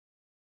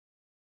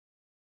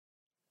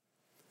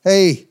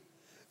Hey,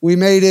 we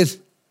made it.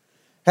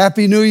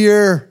 Happy New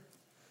Year.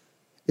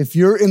 If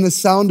you're in the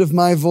sound of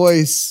my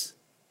voice,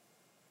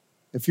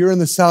 then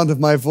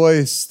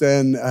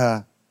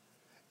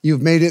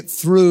you've made it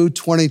through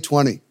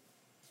 2020.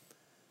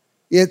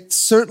 It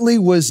certainly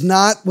was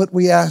not what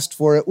we asked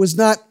for. It was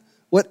not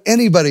what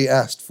anybody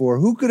asked for.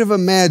 Who could have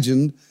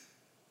imagined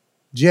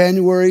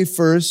January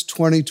 1st,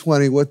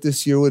 2020, what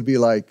this year would be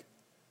like?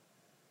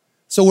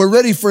 So we're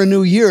ready for a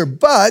new year,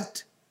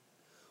 but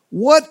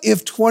what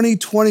if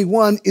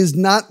 2021 is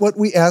not what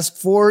we asked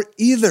for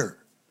either?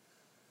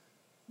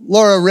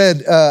 Laura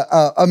read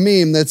a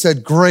meme that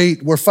said,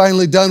 great, we're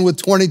finally done with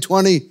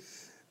 2020.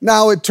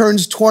 Now it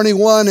turns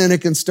 21 and it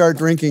can start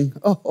drinking.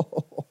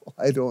 Oh,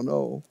 I don't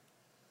know.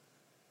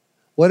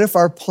 What if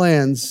our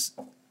plans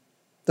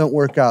don't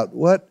work out?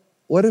 What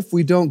if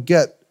we don't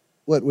get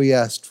what we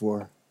asked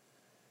for?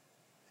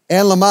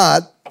 Anne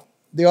Lamott,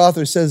 the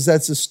author, says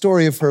that's the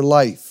story of her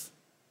life.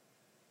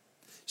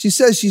 She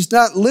says she's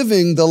not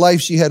living the life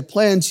she had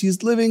planned.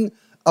 She's living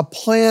a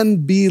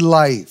plan B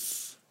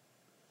life.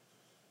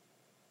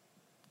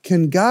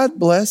 Can God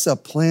bless a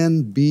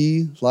plan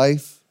B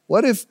life?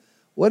 What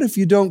if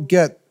you don't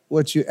get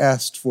what you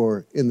asked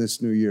for in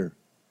this new year?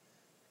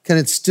 Can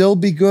it still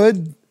be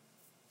good?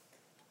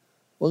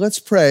 Well, let's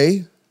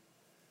pray,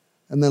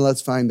 and then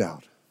let's find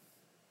out.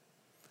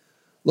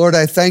 Lord,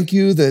 I thank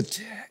you that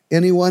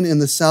anyone in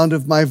the sound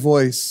of my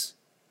voice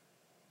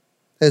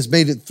has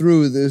made it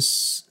through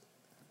this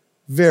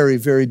very,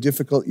 very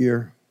difficult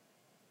year.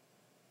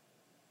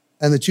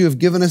 And that you have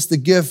given us the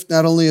gift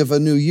not only of a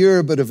new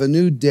year, but of a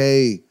new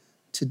day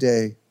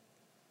today.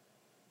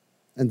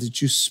 And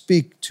that you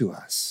speak to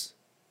us.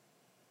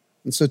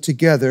 And so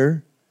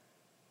together,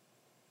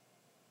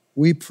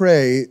 we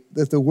pray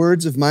that the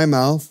words of my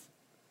mouth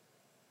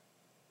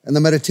and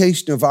the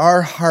meditation of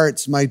our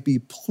hearts might be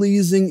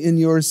pleasing in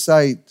your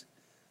sight,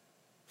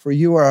 for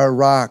you are our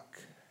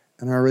rock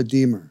and our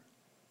Redeemer.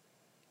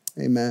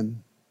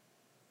 Amen.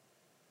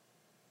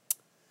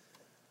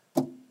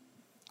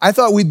 I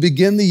thought we'd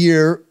begin the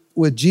year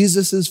with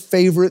Jesus'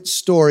 favorite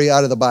story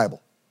out of the Bible.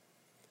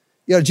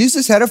 You know,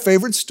 Jesus had a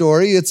favorite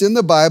story. It's in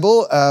the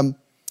Bible.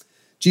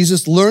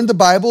 Jesus learned the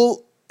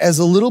Bible as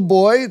a little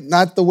boy,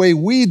 not the way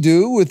we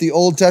do with the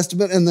Old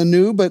Testament and the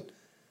New, but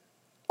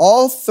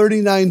all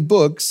 39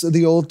 books of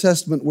the Old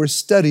Testament were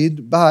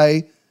studied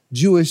by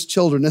Jewish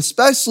children,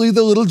 especially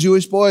the little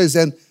Jewish boys,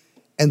 and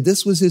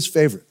this was his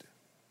favorite.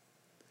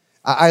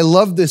 I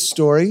love this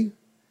story.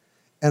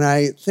 And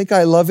I think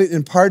I love it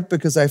in part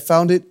because I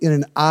found it in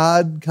an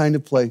odd kind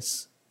of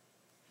place.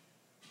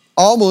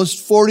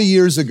 Almost 40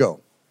 years ago,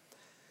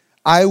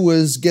 I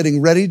was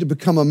getting ready to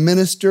become a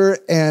minister,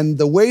 and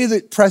the way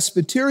that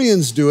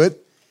Presbyterians do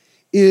it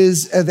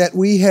is that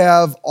we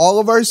have all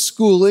of our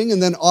schooling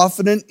and then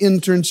often an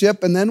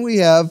internship, and then we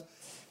have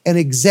an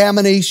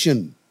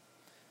examination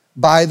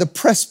by the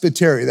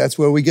presbytery. That's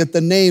where we get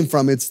the name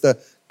from. It's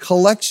the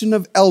collection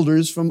of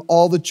elders from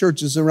all the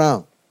churches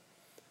around.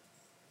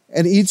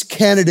 And each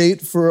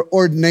candidate for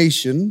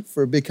ordination,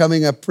 for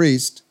becoming a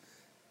priest,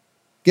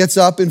 gets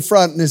up in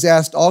front and is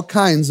asked all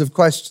kinds of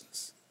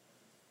questions.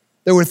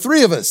 There were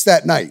 3 of us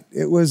that night.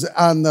 It was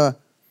on the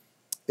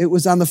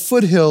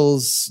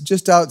foothills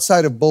just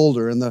outside of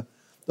Boulder, and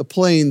the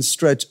plains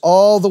stretch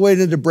all the way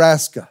to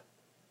Nebraska,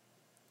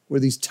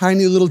 where these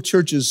tiny little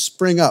churches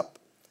spring up.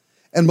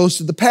 And most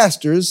of the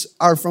pastors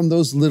are from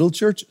those little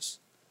churches.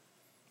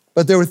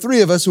 But there were 3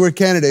 of us who were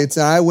candidates,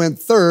 and I went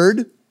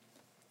third.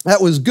 That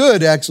was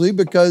good, actually,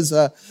 because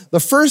the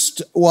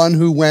first one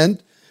who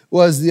went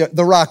was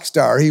the rock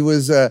star. He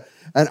was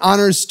an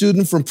honors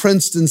student from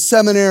Princeton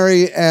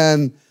Seminary,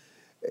 and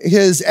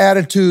his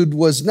attitude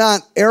was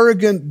not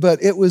arrogant,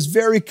 but it was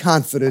very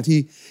confident.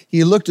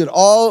 He looked at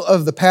all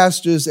of the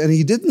pastors, and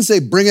he didn't say,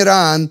 bring it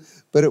on,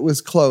 but it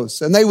was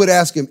close. And they would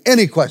ask him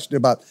any question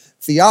about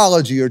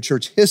theology or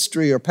church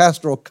history or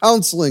pastoral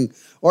counseling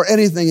or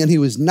anything, and he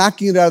was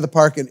knocking it out of the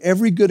park, and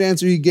every good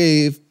answer he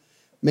gave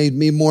made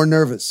me more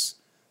nervous,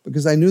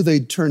 because I knew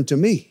they'd turn to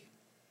me.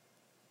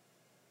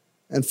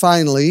 And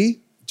finally,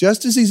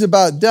 just as he's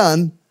about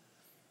done,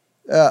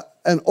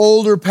 an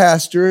older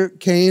pastor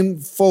came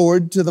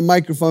forward to the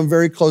microphone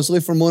very closely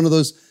from one of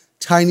those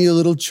tiny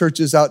little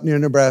churches out near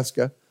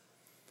Nebraska.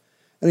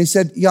 And he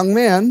said, young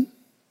man,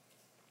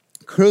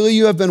 clearly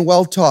you have been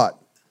well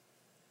taught.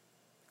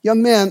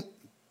 Young man,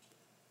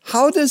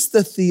 how does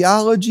the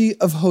theology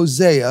of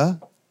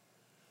Hosea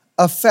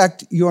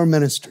affect your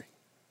ministry?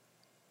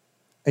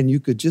 And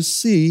you could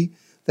just see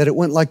that it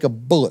went like a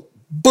bullet,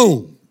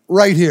 boom,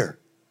 right here.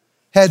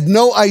 Had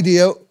no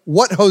idea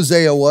what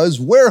Hosea was,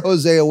 where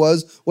Hosea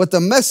was, what the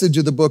message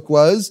of the book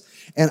was,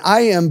 and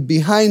I am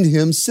behind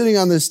him sitting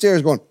on the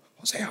stairs going,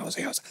 Hosea,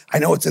 Hosea, Hosea. I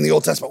know it's in the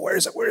Old Testament. Where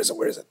is it? Where is it?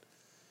 Where is it?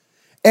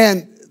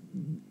 And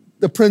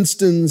the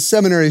Princeton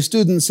Seminary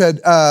student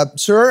said,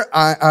 sir,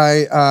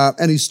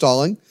 and he's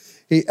stalling.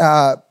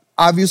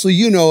 Obviously,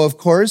 you know, of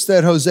course,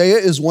 that Hosea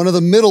is one of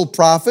the middle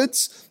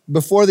prophets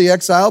before the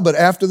exile, but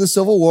after the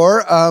Civil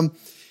War.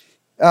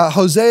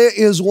 Hosea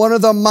is one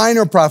of the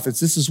minor prophets.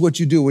 This is what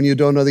you do when you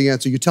don't know the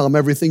answer. You tell them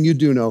everything you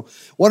do know.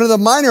 One of the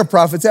minor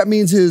prophets, that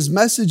means his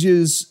message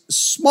is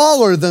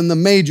smaller than the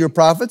major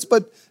prophets,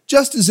 but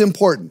just as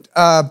important.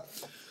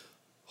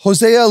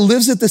 Hosea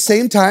lives at the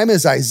same time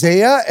as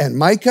Isaiah and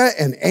Micah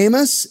and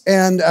Amos,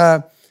 and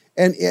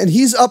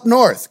he's up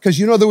north, because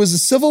there was a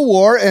civil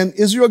war, and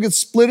Israel gets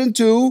split in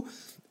two,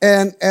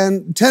 and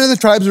 10 of the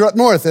tribes are up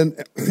north,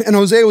 and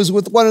Hosea was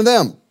with one of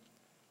them.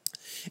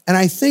 And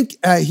I think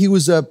he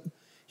was a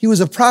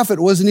prophet,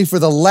 wasn't he, for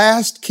the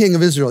last king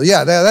of Israel?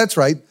 Yeah, that's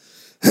right.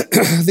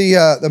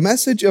 The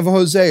message of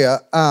Hosea,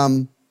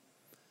 and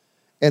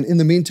in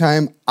the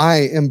meantime, I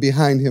am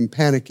behind him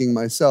panicking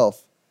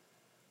myself.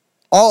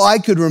 All I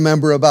could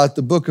remember about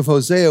the book of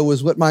Hosea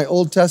was what my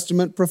Old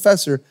Testament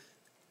professor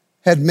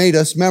had made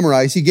us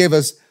memorize. He gave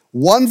us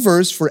one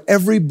verse for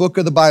every book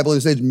of the Bible. He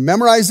said,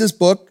 memorize this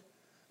book,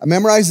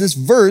 memorize this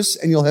verse,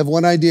 and you'll have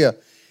one idea.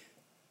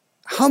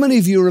 How many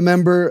of you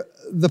remember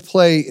the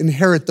play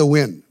Inherit the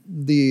Wind,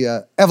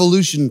 the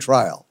evolution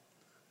trial?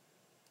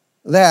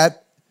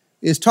 That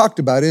is talked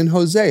about in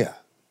Hosea.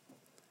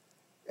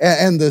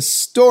 And the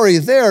story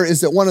there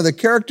is that one of the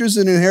characters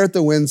in Inherit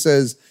the Wind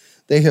says,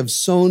 they have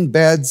sown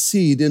bad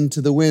seed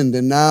into the wind,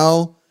 and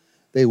now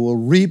they will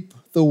reap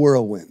the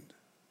whirlwind.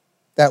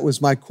 That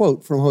was my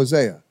quote from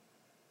Hosea,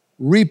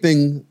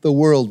 reaping the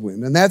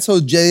whirlwind. And that's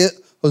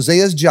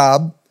Hosea's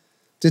job,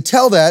 to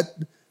tell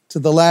that to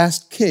the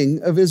last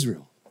king of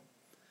Israel.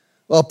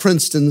 Well,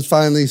 Princeton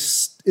finally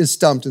is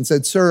stumped and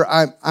said, sir,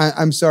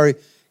 I'm sorry,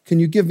 can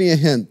you give me a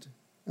hint?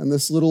 And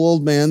this little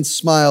old man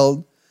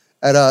smiled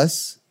at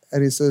us,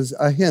 and he says,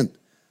 a hint.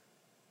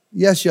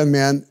 Yes, young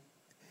man,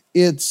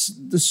 it's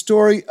the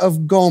story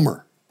of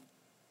Gomer.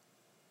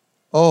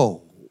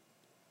 Oh,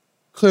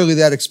 clearly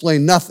that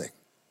explained nothing.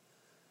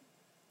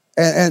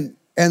 And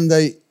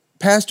the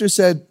pastor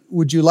said,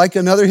 would you like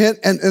another hint?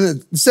 And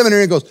the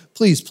seminarian goes,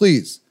 please,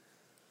 please.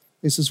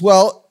 He says,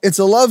 well, it's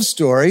a love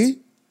story.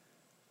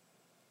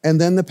 And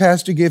then the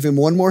pastor gave him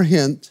one more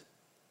hint,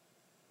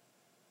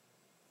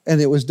 and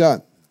it was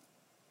done.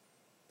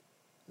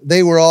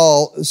 They were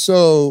all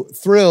so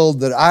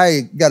thrilled that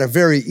I got a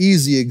very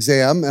easy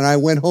exam, and I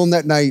went home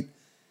that night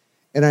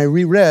and I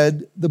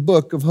reread the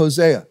book of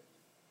Hosea.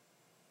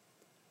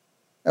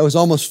 That was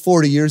almost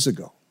 40 years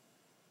ago.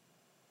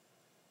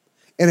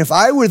 And if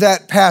I were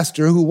that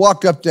pastor who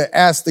walked up to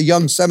ask the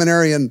young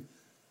seminarian,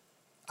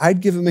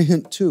 I'd give him a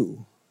hint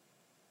too.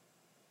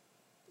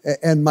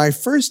 And my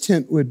first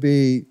hint would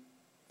be, do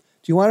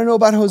you want to know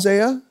about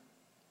Hosea?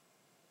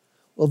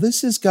 Well,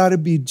 this has got to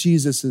be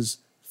Jesus's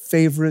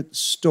favorite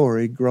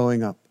story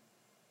growing up.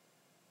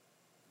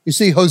 You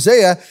see,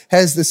 Hosea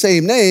has the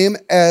same name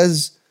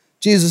as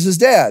Jesus'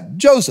 dad,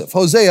 Joseph.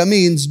 Hosea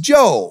means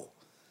Joe.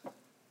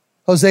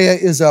 Hosea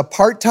is a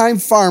part-time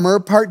farmer,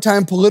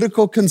 part-time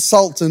political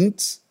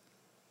consultant,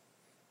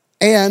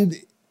 and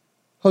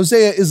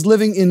Hosea is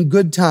living in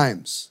good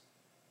times.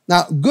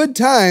 Now, good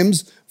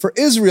times for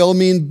Israel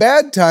mean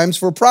bad times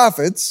for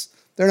prophets.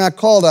 They're not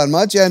called on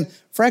much, and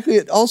frankly,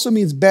 it also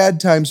means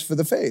bad times for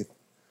the faith.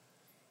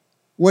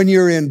 When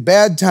you're in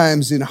bad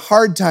times, in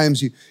hard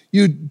times,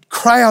 you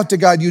cry out to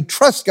God, you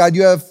trust God,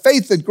 you have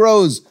faith that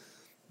grows.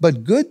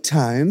 But good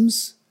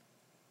times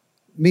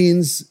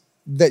means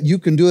that you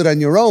can do it on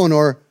your own,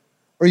 or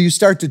you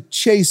start to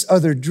chase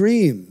other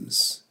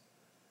dreams.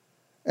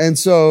 And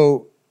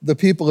so the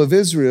people of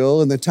Israel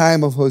in the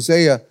time of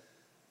Hosea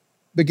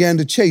began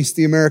to chase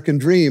the American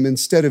dream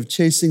instead of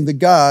chasing the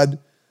God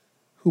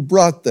who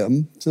brought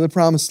them to the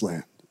promised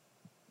land.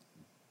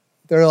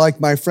 They're like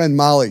my friend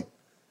Molly.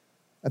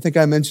 I think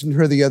I mentioned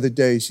her the other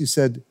day. She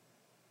said,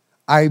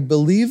 I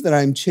believe that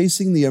I'm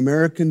chasing the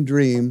American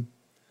dream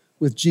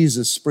with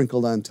Jesus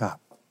sprinkled on top.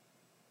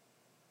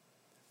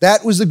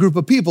 That was the group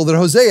of people that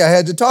Hosea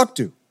had to talk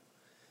to.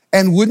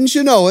 And wouldn't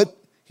you know it,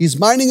 he's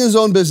minding his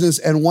own business,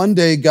 and one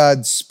day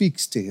God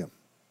speaks to him.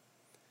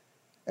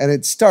 And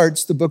it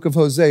starts the book of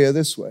Hosea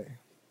this way.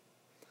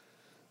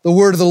 The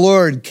word of the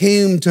Lord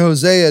came to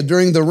Hosea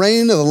during the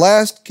reign of the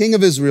last king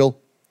of Israel.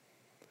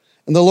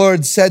 And the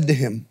Lord said to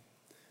him,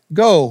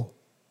 go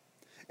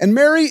and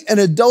marry an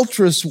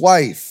adulterous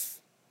wife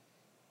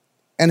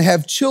and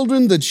have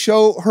children that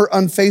show her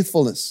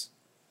unfaithfulness,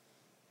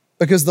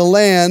 because the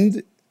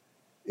land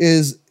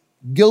is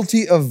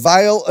guilty of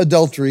vile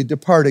adultery,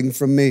 departing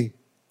from me.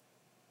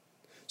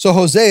 So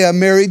Hosea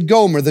married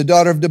Gomer, the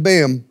daughter of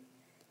Diblaim,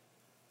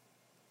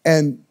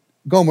 and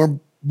Gomer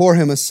bore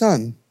him a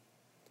son.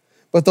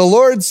 But the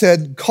Lord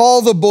said,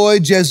 call the boy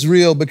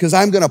Jezreel, because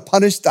I'm going to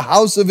punish the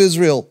house of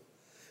Israel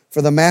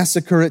for the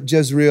massacre at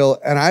Jezreel,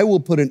 and I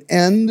will put an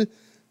end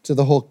to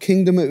the whole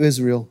kingdom of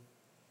Israel.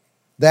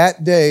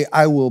 That day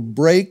I will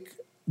break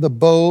the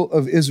bow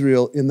of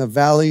Israel in the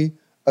valley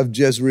of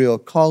Jezreel.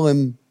 Call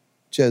him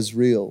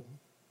Jezreel.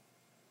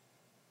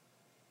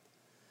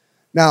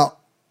 Now,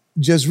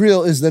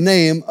 Jezreel is the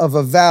name of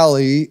a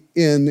valley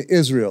in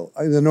Israel,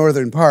 in the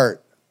northern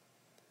part.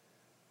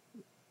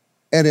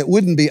 And it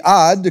wouldn't be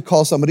odd to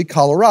call somebody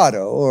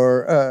Colorado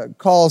or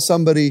call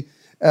somebody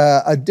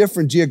a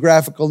different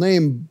geographical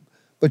name.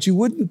 But you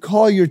wouldn't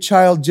call your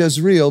child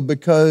Jezreel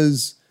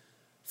because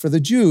for the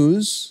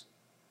Jews,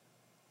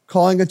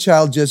 calling a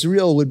child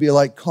Jezreel would be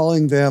like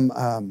calling them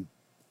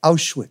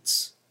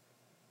Auschwitz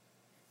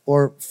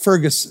or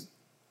Ferguson.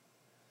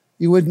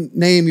 You wouldn't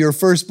name your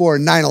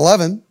firstborn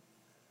 9/11.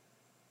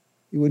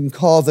 You wouldn't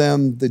call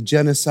them the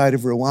genocide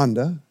of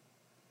Rwanda.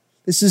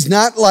 This is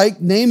not like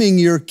naming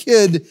your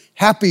kid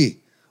Happy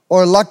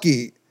or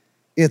Lucky.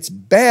 It's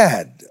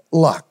bad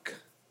luck.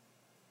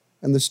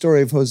 And the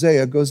story of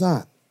Hosea goes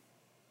on.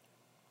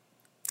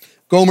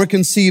 Gomer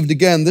conceived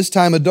again, this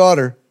time a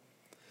daughter.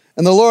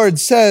 And the Lord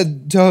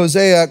said to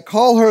Hosea,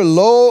 call her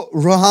Lo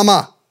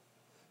Ruhamah,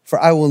 for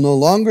I will no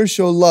longer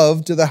show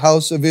love to the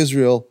house of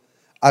Israel.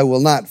 I will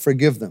not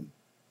forgive them.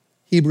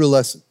 Hebrew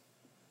lesson.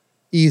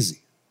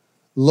 Easy.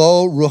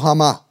 Lo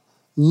Ruhamah.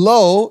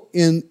 Lo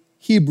in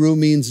Hebrew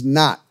means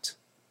not.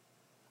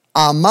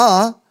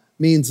 Amah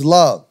means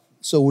love.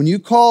 So when you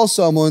call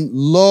someone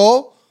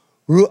Lo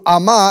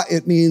Ruhamah,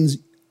 it means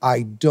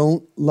I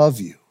don't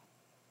love you.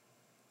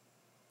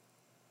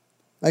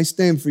 Nice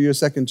name for your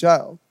second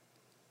child.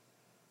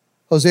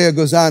 Hosea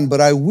goes on, but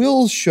I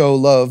will show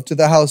love to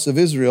the house of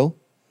Israel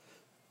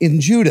in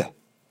Judah,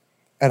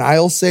 and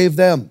I'll save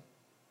them.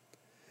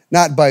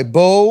 Not by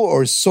bow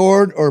or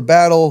sword or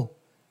battle,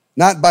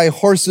 not by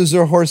horses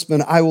or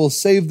horsemen. I will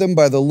save them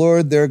by the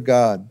Lord their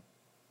God.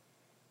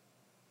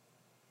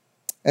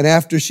 And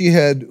after she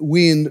had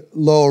weaned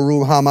Lo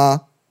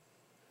Ruhamah,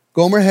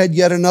 Gomer had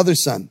yet another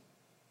son.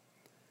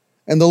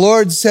 And the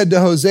Lord said to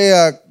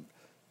Hosea,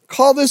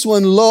 call this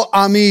one Lo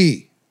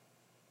Ami.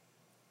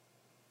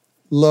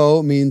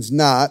 Lo means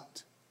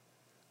not.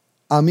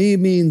 Ami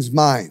means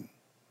mine.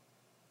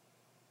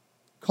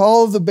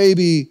 Call the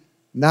baby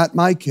not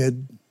my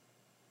kid.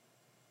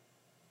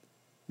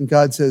 And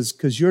God says,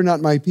 because you're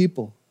not my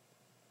people,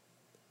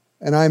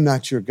 and I'm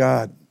not your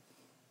God.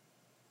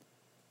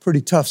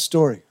 Pretty tough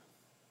story.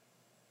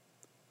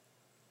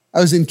 I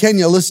was in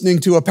Kenya listening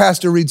to a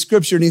pastor read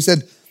scripture, and he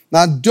said,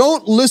 now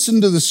don't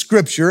listen to the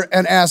scripture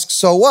and ask,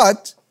 so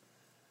what?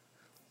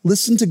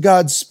 Listen to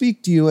God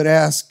speak to you and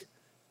ask,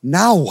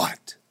 now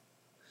what?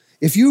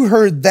 If you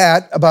heard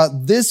that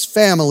about this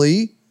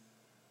family,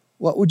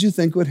 what would you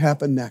think would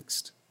happen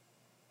next?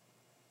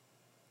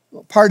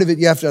 Well, part of it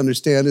you have to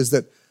understand is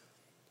that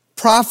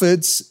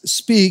prophets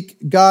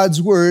speak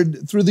God's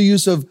word through the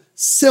use of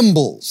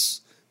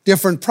symbols.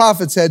 Different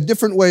prophets had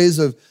different ways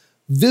of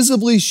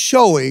visibly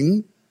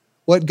showing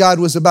what God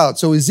was about.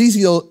 So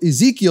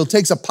Ezekiel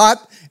takes a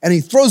pot and he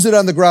throws it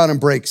on the ground and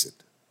breaks it.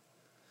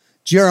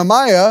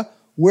 Jeremiah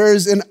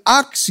wears an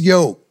ox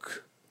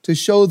yoke to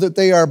show that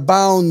they are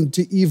bound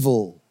to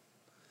evil.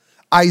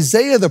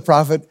 Isaiah the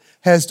prophet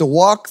has to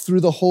walk through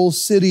the whole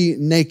city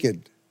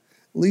naked.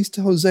 At least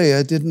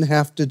Hosea didn't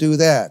have to do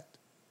that.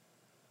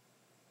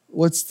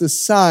 What's the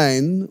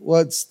sign?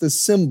 What's the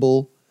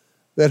symbol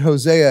that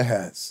Hosea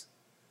has?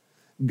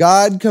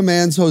 God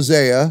commands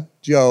Hosea,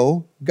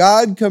 Joe,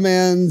 God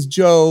commands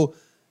Joe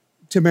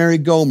to marry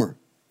Gomer.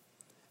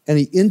 And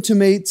he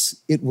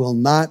intimates it will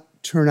not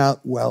turn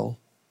out well.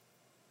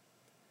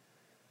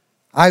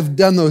 I've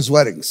done those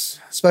weddings,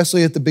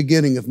 especially at the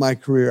beginning of my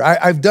career.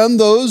 I've done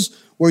those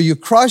where you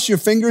cross your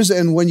fingers,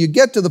 and when you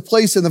get to the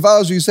place in the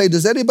vows where you say,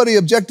 does anybody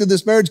object to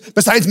this marriage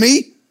besides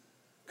me?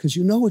 Because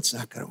you know it's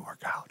not going to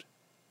work out.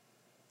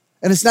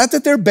 And it's not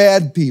that they're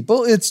bad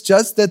people, it's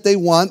just that they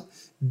want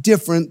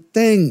different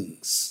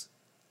things.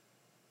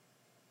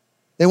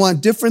 They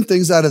want different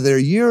things out of their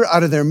year,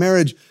 out of their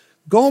marriage.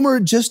 Gomer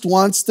just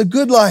wants the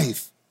good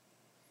life.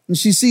 And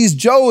she sees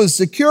Joe as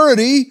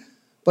security,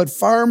 but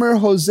Farmer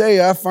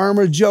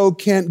Joe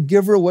can't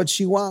give her what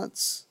she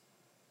wants.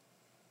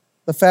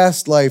 The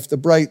fast life, the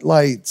bright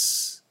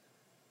lights.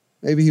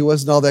 Maybe he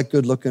wasn't all that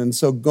good looking. And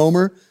so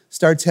Gomer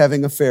starts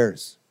having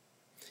affairs.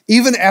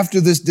 Even after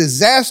this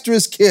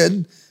disastrous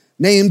kid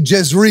named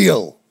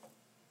Jezreel.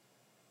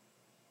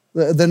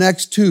 The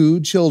next two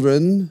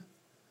children,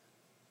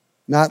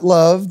 not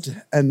loved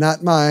and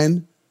not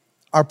mine,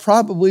 are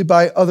probably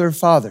by other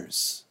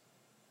fathers.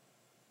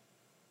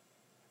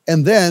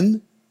 And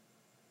then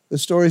the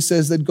story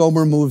says that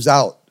Gomer moves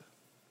out.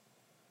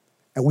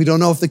 And we don't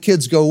know if the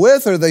kids go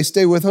with or they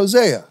stay with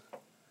Hosea.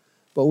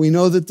 But we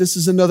know that this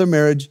is another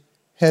marriage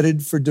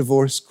headed for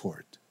divorce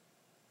court.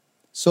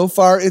 So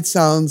far, it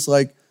sounds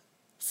like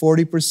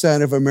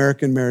 40% of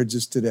American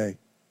marriages today.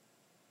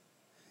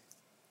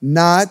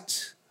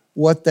 Not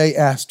what they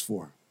asked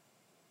for.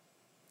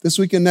 This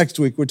week and next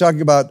week, we're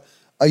talking about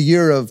a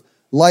year of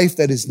life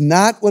that is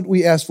not what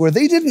we asked for.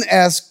 They didn't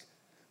ask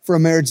for a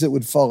marriage that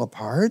would fall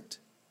apart.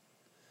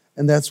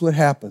 And that's what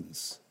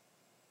happens.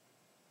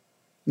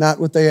 Not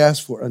what they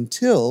asked for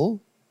until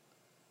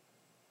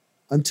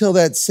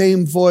that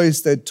same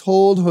voice that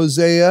told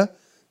Hosea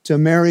to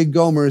marry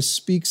Gomer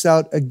speaks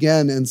out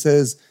again and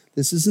says,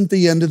 this isn't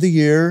the end of the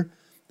year.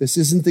 This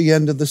isn't the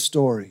end of the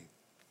story.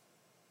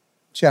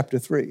 Chapter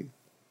 3.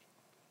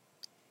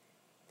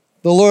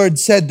 The Lord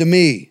said to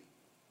me,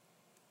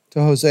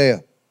 to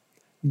Hosea,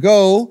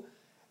 go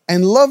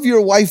and love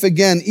your wife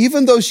again,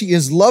 even though she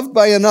is loved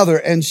by another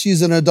and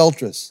she's an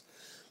adulteress.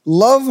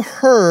 Love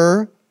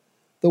her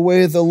the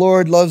way the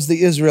Lord loves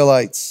the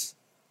Israelites,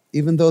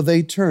 even though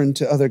they turned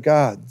to other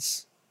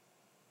gods.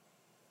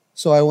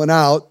 So I went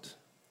out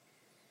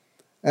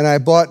and I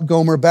bought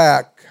Gomer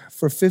back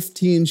for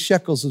 15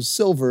 shekels of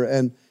silver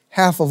and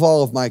half of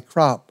all of my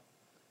crop.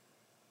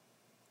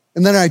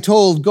 And then I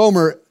told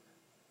Gomer,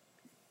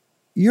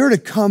 you're to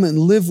come and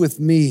live with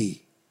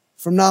me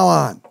from now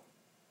on.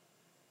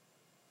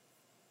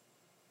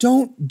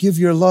 Don't give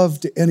your love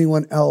to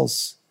anyone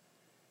else,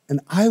 and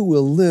I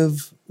will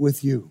live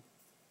with you.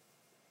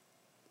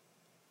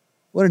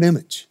 What an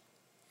image.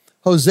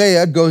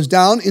 Hosea goes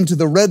down into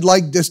the red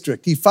light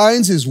district. He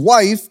finds his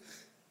wife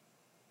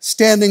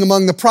standing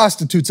among the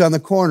prostitutes on the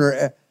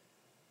corner.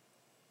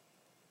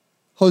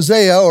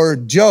 Hosea, or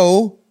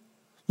Joe,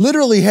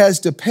 literally has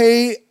to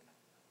pay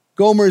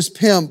Gomer's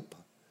pimp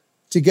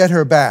to get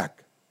her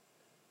back.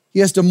 He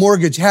has to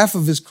mortgage half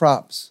of his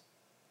crops.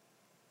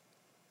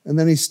 And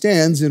then he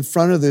stands in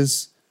front of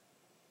this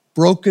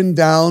broken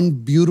down,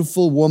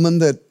 beautiful woman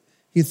that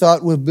he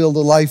thought would build a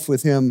life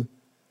with him.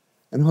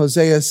 And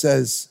Hosea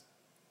says,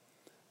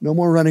 no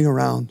more running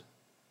around.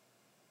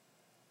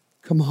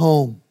 Come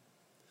home.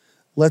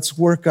 Let's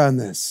work on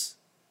this.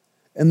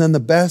 And then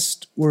the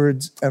best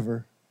words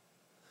ever.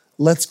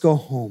 Let's go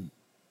home.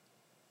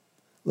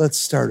 Let's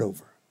start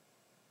over.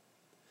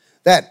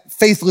 That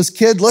faithless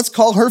kid, let's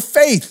call her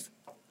Faith.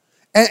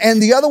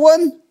 And the other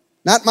one,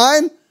 not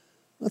mine,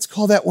 let's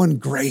call that one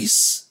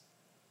Grace.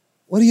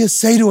 What do you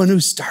say to a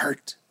new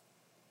start?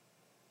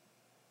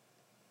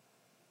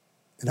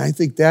 And I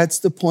think that's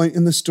the point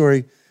in the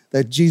story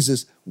that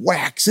Jesus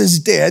whacks his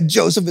dad,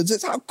 Joseph, and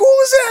says, how cool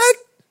is that?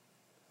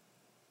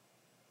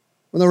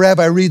 When the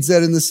rabbi reads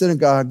that in the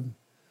synagogue,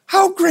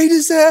 how great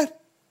is that?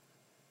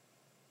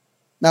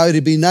 Now,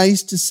 it'd be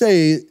nice to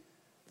say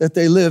that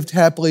they lived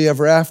happily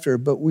ever after,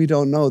 but we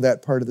don't know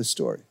that part of the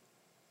story.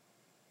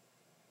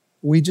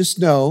 We just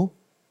know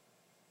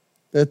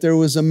that there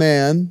was a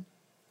man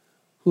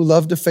who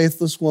loved a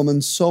faithless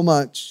woman so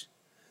much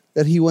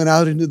that he went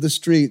out into the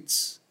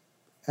streets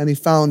and he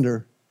found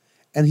her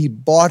and he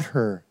bought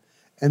her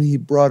and he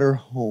brought her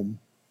home.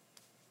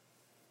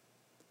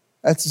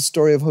 That's the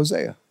story of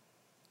Hosea.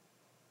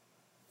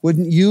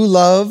 Wouldn't you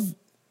love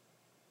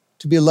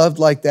to be loved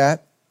like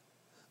that?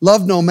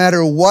 Love no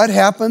matter what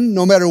happened,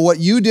 no matter what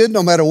you did,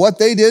 no matter what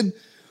they did.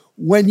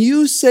 When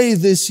you say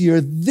this year,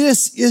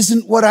 this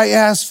isn't what I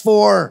asked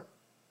for,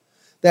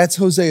 that's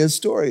Hosea's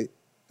story.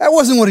 That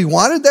wasn't what he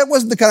wanted. That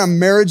wasn't the kind of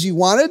marriage he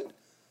wanted.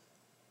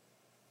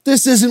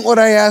 This isn't what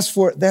I asked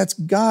for. That's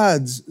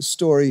God's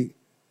story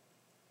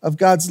of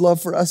God's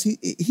love for us.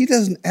 He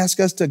doesn't ask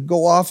us to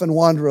go off and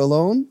wander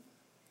alone.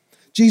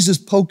 Jesus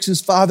pokes his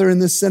father in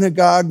the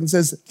synagogue and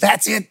says,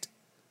 that's it.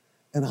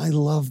 And I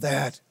love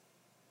that.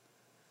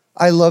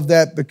 I love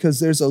that because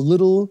there's a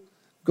little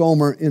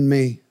Gomer in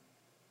me.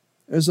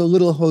 There's a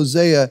little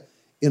Hosea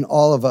in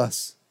all of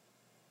us.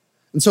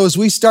 And so as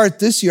we start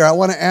this year, I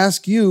want to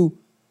ask you,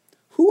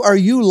 who are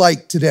you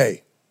like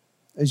today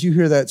as you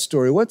hear that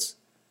story? What's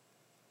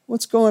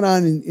going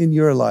on in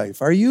your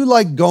life? Are you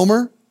like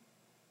Gomer?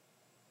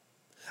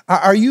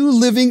 Are you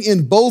living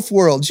in both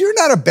worlds? You're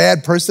not a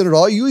bad person at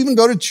all. You even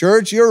go to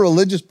church. You're a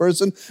religious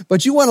person,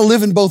 but you want to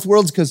live in both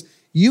worlds because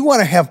you want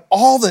to have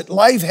all that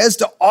life has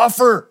to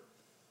offer.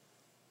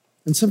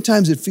 And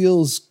sometimes it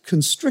feels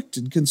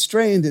constricted,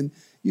 constrained, and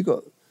you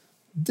go,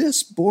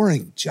 this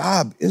boring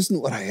job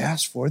isn't what I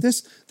asked for.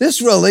 This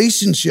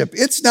relationship,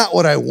 it's not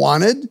what I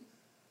wanted.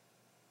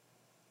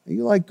 Are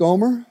you like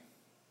Gomer?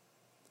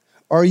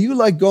 Or are you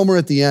like Gomer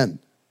at the end?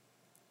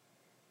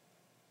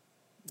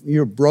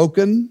 You're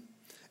broken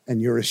and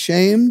you're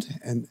ashamed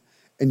and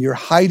you're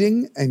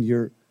hiding and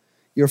you're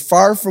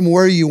far from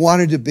where you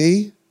wanted to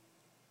be.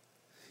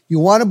 You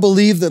want to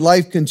believe that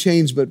life can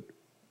change,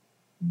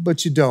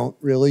 but you don't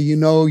really. You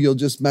know you'll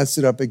just mess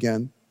it up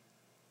again.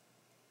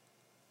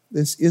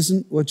 This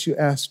isn't what you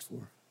asked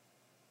for.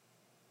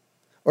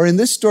 Or in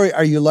this story,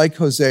 are you like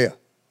Hosea?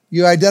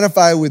 You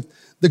identify with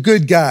the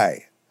good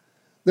guy,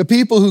 the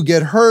people who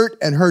get hurt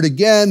and hurt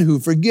again, who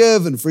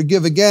forgive and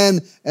forgive again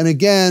and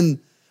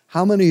again.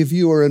 How many of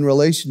you are in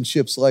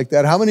relationships like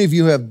that? How many of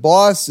you have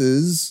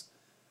bosses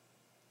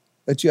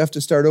that you have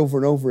to start over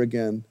and over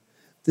again?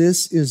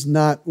 This is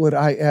not what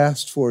I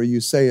asked for,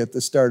 you say at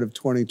the start of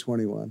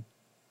 2021.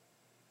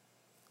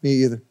 Me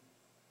either.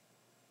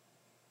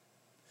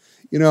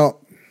 You know,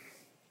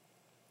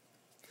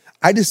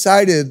 I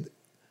decided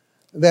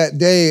that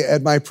day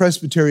at my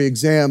presbytery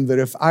exam that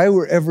if I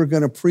were ever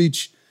going to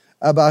preach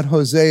about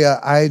Hosea,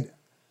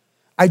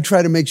 I'd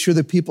try to make sure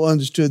that people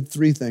understood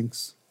three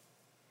things.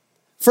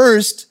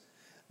 First,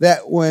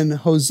 that when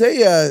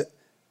Hosea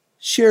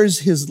shares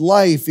his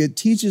life, it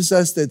teaches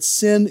us that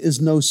sin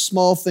is no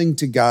small thing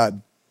to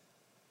God.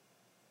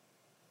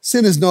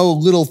 Sin is no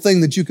little thing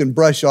that you can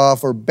brush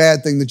off or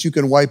bad thing that you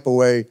can wipe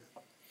away.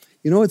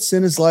 You know what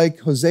sin is like?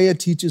 Hosea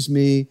teaches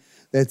me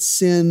that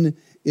sin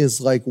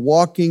is like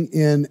walking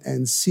in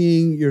and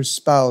seeing your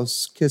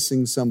spouse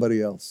kissing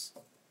somebody else.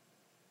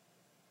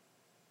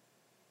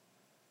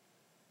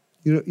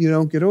 You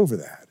don't get over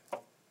that.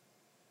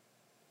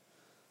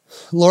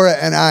 Laura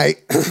and I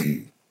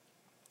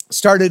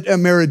started a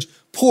marriage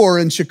poor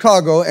in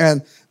Chicago,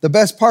 and the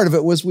best part of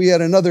it was we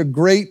had another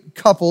great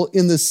couple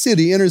in the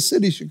city, inner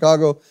city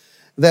Chicago,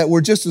 that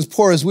were just as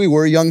poor as we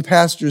were, young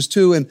pastors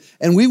too,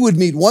 and we would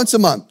meet once a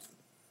month.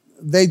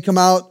 They'd come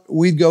out,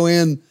 we'd go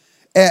in,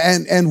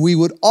 and we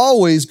would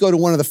always go to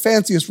one of the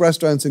fanciest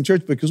restaurants in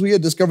church because we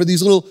had discovered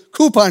these little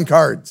coupon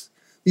cards,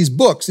 these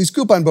books, these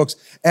coupon books,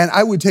 and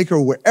I would take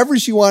her wherever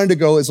she wanted to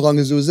go as long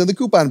as it was in the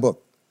coupon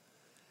book.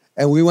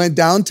 And we went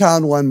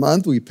downtown one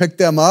month, we picked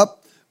them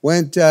up,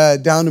 went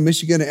down to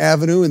Michigan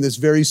Avenue in this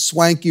very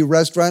swanky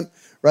restaurant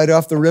right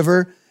off the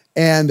river,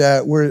 and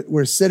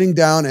we're sitting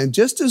down, and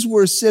just as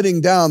we're sitting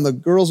down, the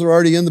girls are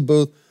already in the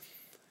booth.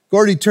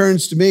 Gordy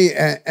turns to me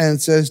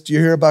and says, "Do you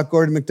hear about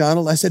Gordon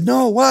MacDonald?" I said,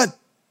 "No, what?"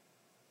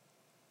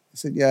 He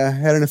said, "Yeah, I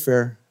had an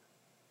affair."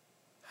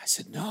 I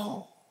said,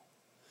 "No."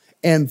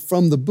 And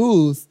from the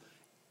booth,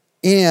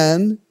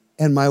 Ann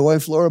and my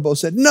wife Laura both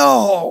said,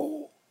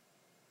 "No."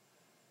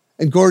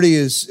 And Gordy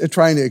is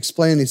trying to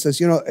explain. He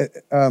says,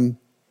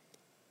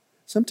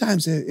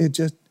 sometimes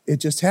it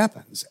just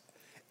happens.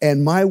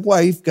 And my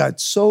wife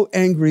got so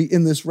angry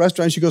in this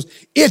restaurant. She goes,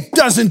 "It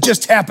doesn't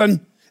just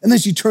happen." And then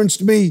she turns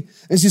to me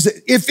and she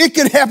said, "If it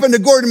could happen to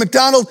Gordon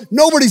MacDonald,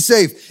 nobody's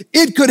safe.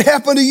 It could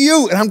happen to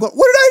you." And I'm going,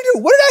 "What did I do?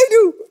 What did I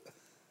do?"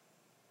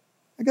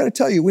 I got to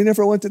tell you, we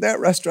never went to that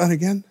restaurant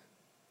again.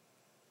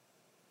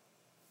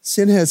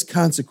 Sin has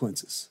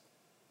consequences.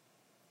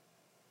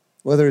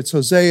 Whether it's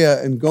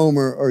Hosea and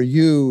Gomer or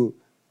you,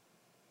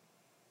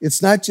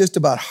 it's not just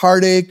about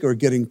heartache or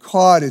getting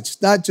caught.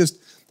 It's not just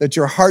that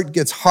your heart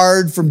gets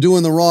hard from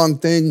doing the wrong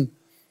thing.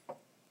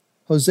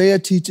 Hosea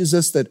teaches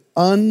us that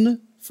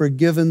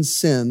unforgiven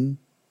sin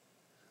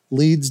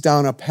leads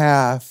down a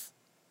path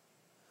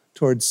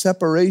toward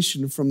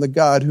separation from the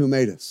God who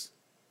made us.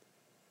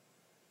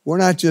 We're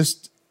not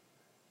just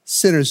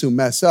sinners who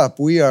mess up.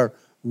 We are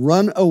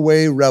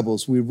runaway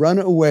rebels. We run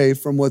away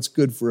from what's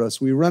good for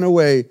us. We run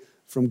away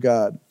from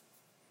God.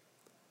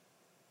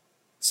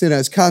 Sin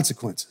has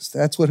consequences.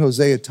 That's what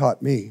Hosea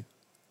taught me.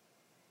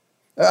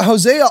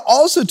 Hosea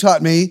also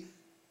taught me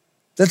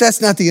that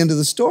that's not the end of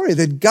the story,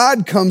 that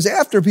God comes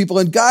after people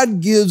and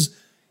God gives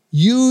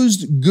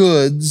used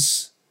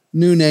goods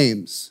new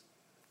names.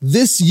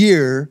 This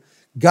year,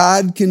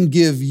 God can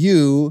give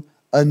you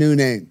a new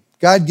name.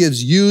 God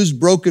gives used,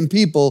 broken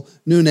people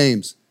new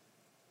names.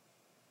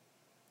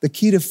 The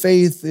key to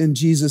faith in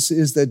Jesus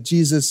is that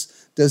Jesus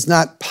does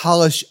not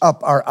polish up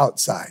our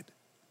outside,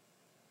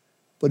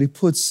 but he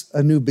puts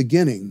a new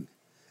beginning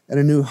and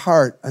a new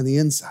heart on the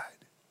inside.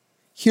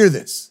 Hear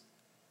this.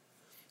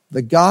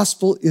 The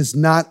gospel is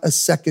not a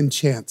second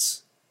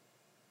chance.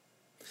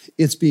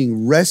 It's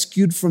being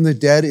rescued from the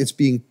dead. It's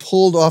being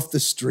pulled off the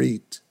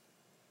street.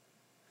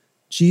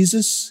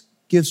 Jesus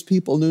gives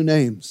people new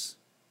names.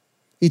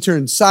 He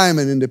turns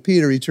Simon into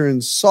Peter. He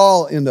turns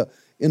Saul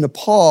into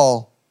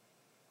Paul.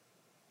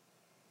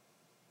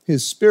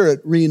 His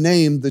Spirit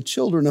renamed the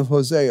children of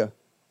Hosea.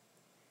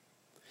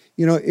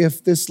 You know,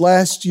 if this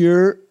last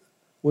year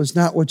was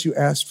not what you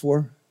asked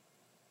for,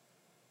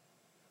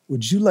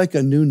 would you like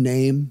a new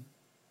name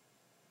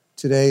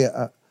today,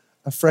 a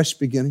fresh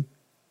beginning?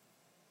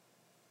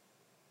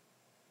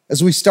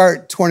 As we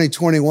start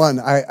 2021,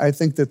 I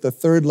think that the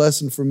third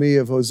lesson for me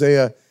of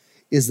Hosea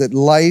is that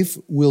life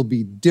will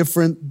be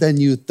different than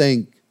you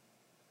think.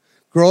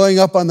 Growing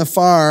up on the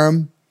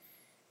farm,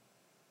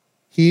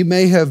 he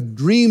may have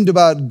dreamed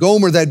about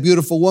Gomer, that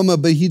beautiful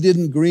woman, but he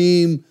didn't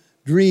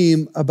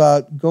dream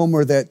about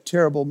Gomer, that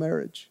terrible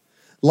marriage.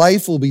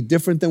 Life will be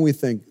different than we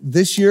think.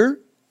 This year,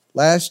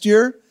 last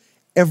year,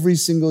 every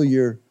single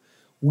year,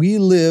 we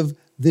live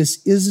 "this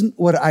isn't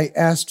what I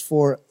asked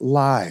for"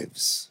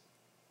 lives.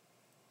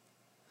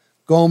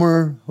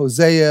 Gomer,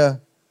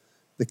 Hosea,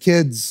 the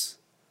kids,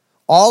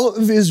 all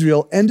of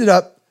Israel ended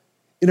up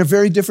in a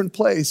very different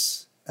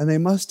place. And they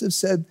must have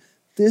said,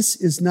 "This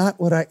is not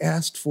what I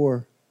asked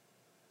for."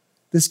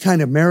 This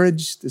kind of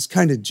marriage, this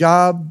kind of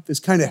job, this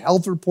kind of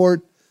health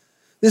report,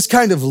 this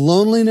kind of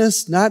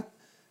loneliness, not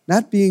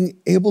being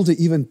able to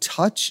even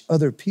touch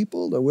other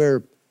people, to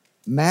wear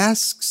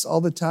masks all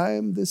the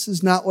time. This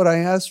is not what I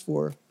asked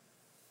for.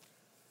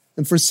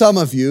 And for some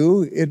of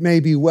you, it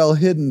may be well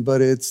hidden,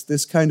 but it's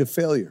this kind of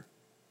failure.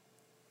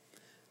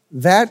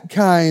 That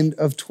kind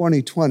of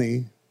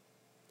 2020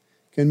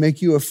 can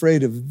make you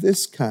afraid of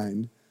this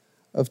kind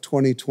of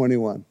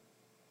 2021.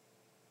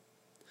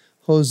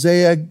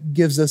 Hosea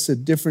gives us a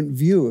different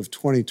view of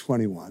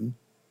 2021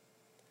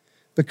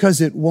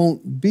 because it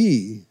won't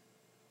be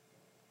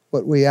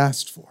what we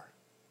asked for.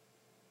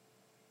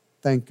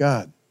 Thank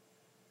God.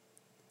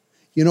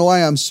 You know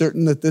why I'm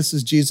certain that this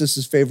is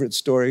Jesus' favorite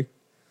story?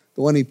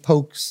 The one he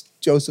pokes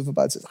Joseph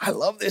about, says, "I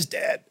love this,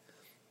 Dad."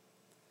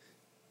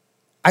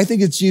 I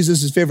think it's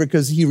Jesus' favorite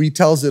because he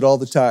retells it all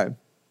the time.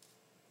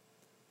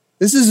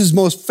 This is his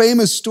most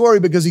famous story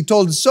because he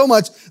told it so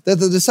much that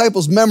the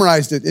disciples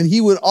memorized it. And he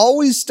would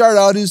always start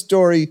out his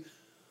story,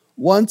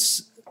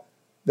 "Once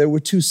there were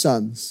two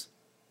sons,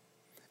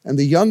 and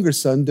the younger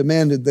son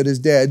demanded that his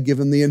dad give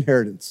him the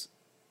inheritance.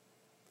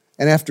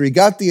 And after he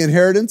got the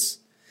inheritance,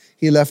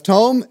 he left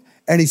home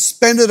and he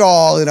spent it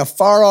all in a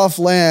far-off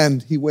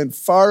land. He went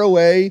far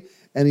away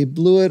and he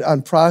blew it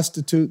on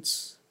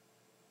prostitutes.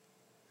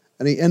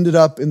 And he ended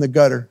up in the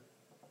gutter.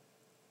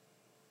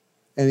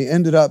 And he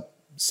ended up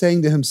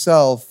saying to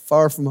himself,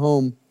 far from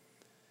home,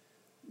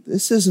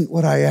 this isn't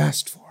what I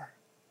asked for.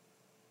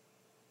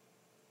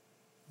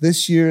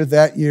 This year,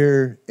 that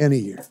year, any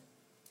year.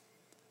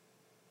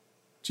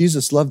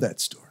 Jesus loved that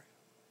story.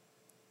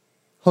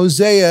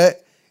 Hosea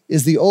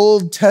is the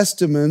Old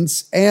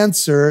Testament's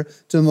answer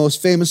to the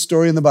most famous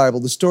story in the Bible,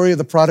 the story of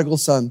the prodigal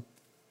son.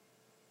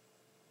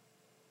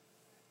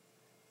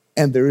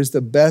 And there is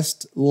the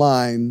best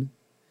line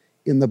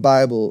in the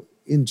Bible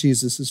in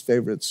Jesus'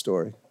 favorite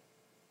story.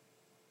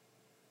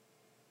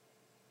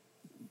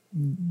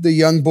 The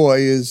young boy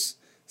is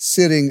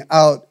sitting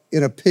out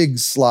in a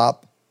pig's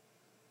slop,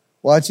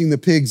 watching the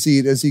pigs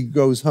eat as he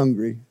goes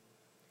hungry.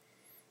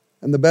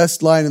 And the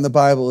best line in the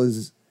Bible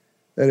is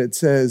that it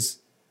says,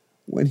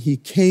 when he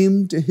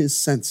came to his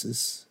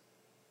senses,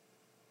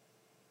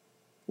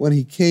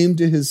 he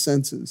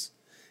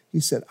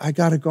said, I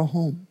got to go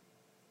home.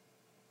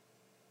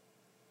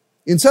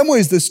 In some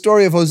ways, the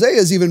story of Hosea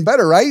is even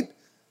better, right?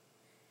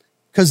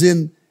 Because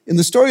in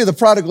the story of the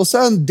prodigal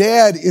son,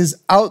 dad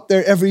is out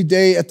there every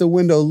day at the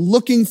window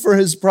looking for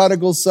his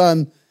prodigal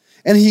son,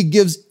 and he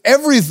gives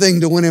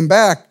everything to win him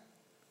back.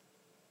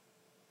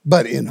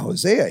 But in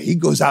Hosea, he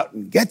goes out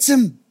and gets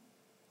him.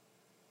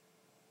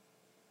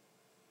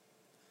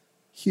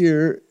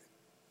 Here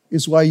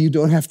is why you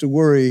don't have to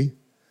worry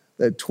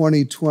that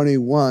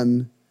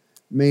 2021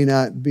 may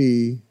not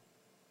be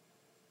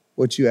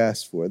what you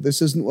asked for.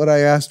 This isn't what I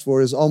asked for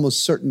is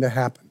almost certain to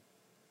happen.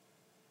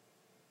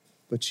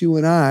 But you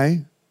and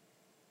I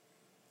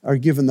are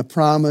given the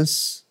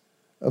promise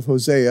of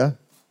Hosea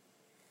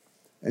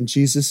and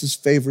Jesus'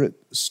 favorite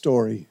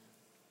story.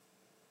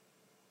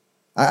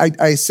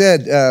 I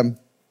said at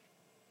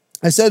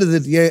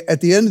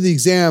the end of the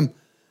exam,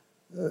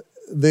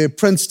 the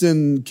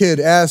Princeton kid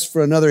asked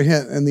for another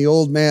hint, and the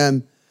old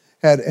man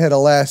had a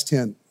last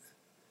hint.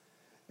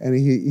 And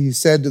he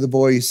said to the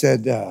boy, he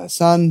said,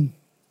 son,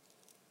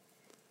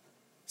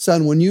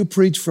 when you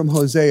preach from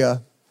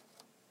Hosea,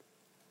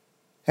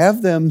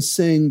 have them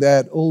sing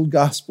that old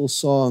gospel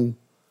song,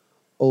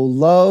 O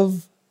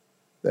love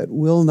that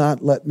will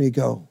not let me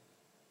go.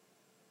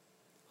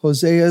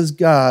 Hosea's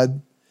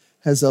God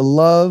has a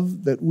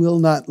love that will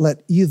not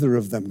let either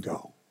of them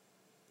go.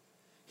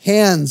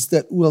 Hands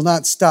that will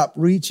not stop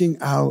reaching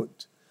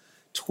out.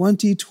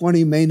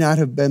 2020 may not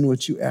have been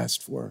what you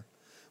asked for,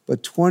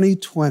 but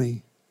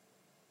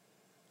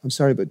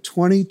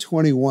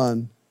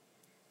 2021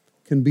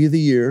 can be the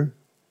year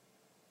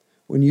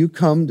when you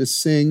come to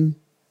sing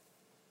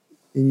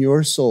in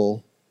your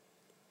soul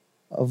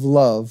of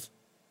love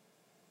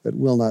that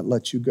will not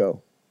let you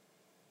go.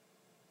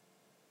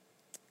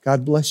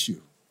 God bless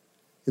you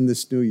in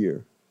this new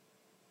year.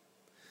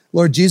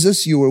 Lord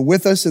Jesus, you were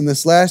with us in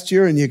this last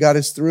year and you got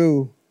us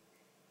through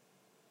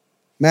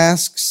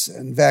masks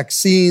and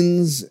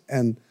vaccines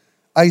and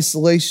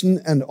isolation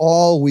and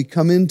all. We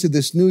come into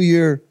this new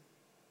year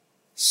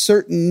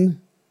certain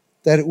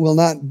that it will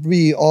not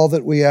be all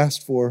that we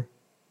asked for,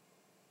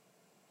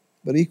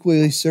 but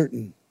equally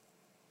certain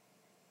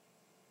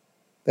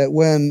that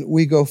when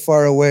we go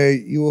far away,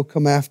 you will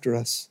come after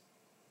us,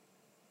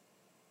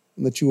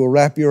 and that you will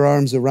wrap your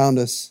arms around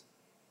us,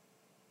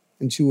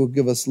 and you will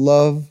give us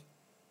love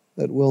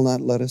that will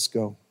not let us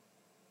go.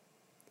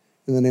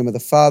 In the name of the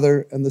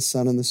Father, and the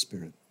Son, and the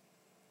Spirit.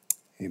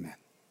 Amen.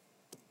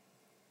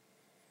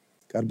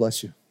 God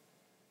bless you.